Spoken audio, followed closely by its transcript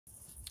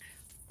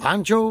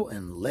Pancho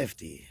and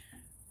Lefty.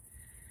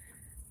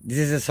 This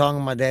is a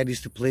song my dad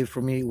used to play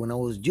for me when I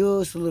was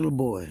just a little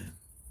boy.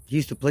 He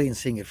used to play and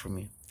sing it for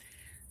me.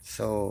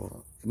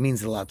 So it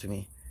means a lot to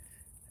me.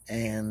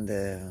 And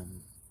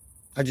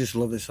I just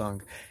love this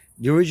song.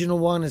 The original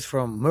one is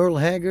from Merle,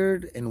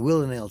 Haggard and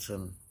Willie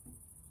Nelson.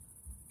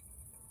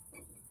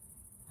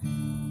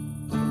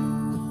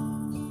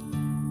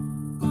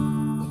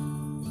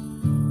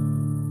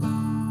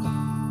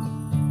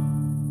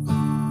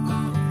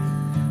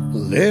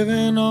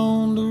 Living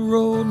on the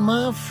road,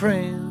 my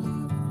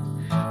friend,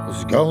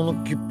 was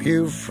gonna keep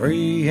you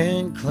free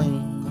and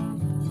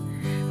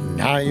clean.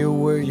 Now you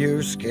wear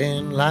your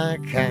skin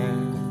like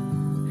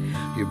iron,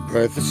 your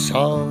breath is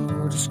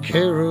hard as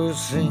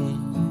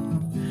kerosene.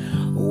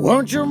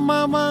 Weren't your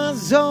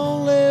mama's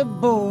only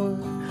boy,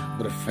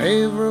 but a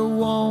favorite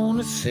one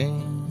to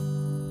sing.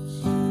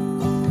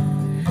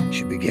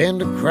 She began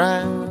to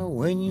cry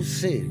when you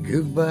said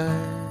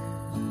goodbye.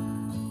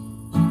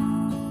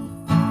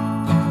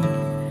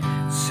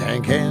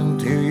 Sank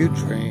into your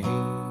dream.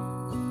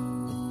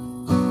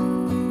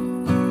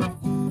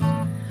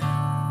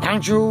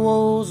 Pancho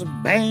was a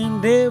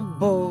bandit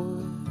boy.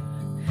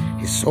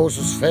 His horse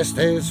was fast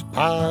as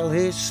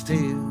polished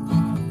steel.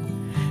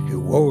 He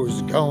wore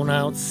his gun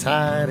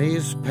outside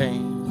his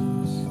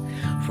pants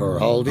for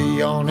all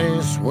the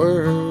honest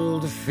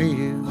world to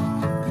feel.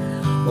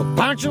 Well,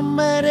 Pancho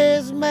met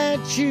his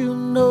match, you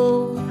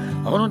know,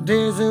 on the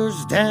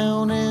deserts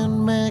down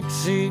in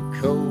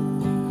Mexico.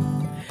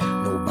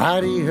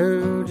 Nobody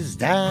heard his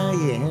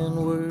dying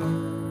words,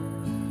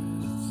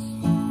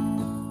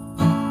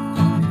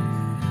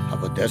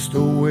 but that's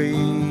the way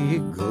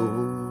it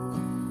goes.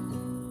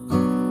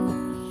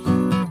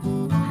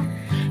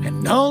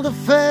 And all the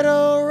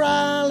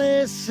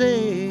federales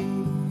say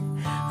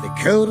they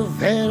could have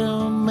had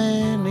him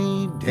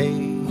any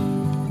day.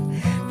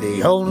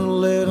 They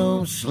only let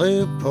him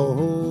slip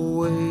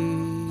away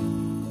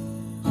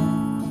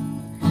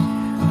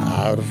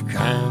out of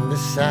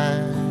kindness,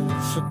 I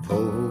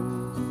suppose.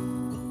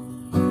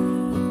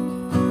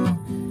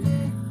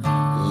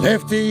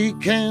 Lefty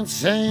can't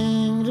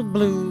sing the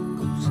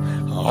blues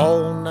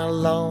all night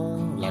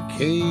long like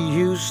he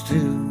used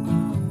to.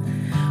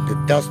 The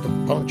dust of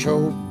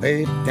Pancho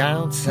bed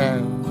down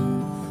south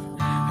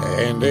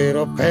ended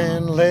up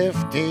in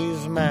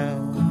Lefty's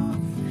mouth.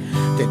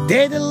 The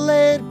day they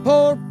laid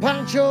poor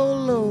Pancho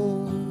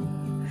low,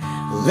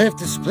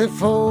 Lefty split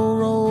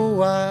for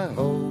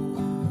Ohio,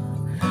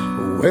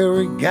 where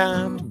he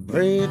got the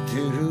bread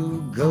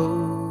to go.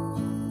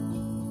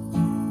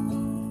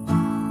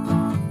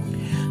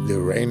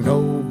 There ain't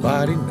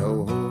nobody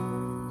know.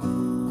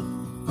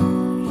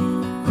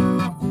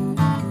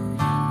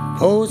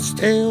 Poets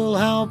tell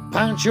how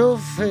Pancho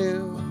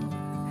fell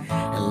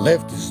and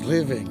left his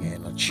living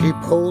in a cheap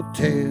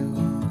hotel.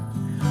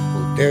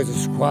 Well, there's a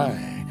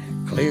squire,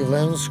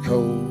 Cleveland's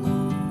cold,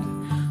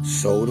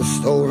 so the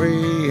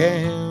story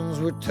ends,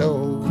 we're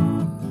told.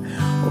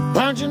 Well,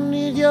 Pancho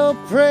need your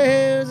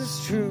prayers,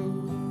 it's true,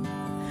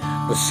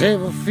 but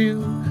save a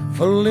few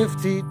for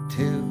Lefty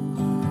too.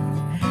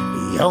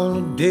 He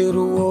only did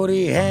what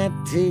he had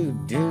to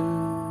do,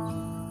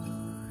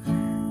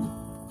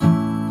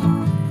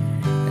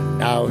 and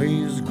now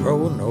he's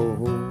growing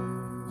old.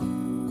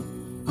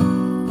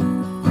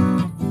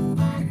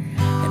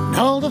 And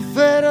all the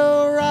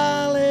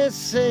federales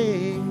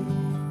say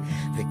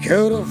they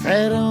could have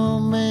had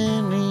him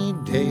any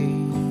day.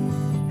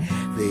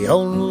 They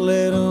only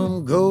let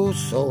him go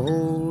so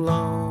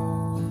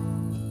long,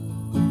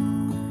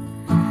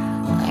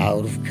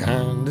 out of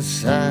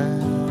kindness, I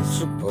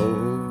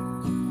suppose.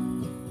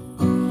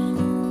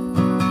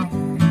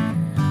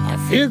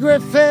 Few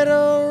great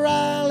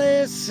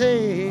federales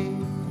say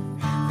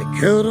they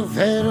could have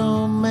had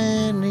him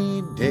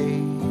any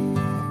day.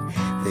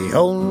 They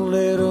only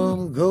let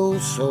him go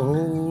so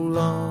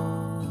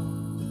long,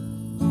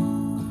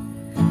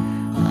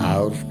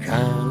 out of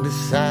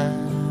kindness, I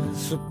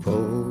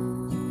suppose.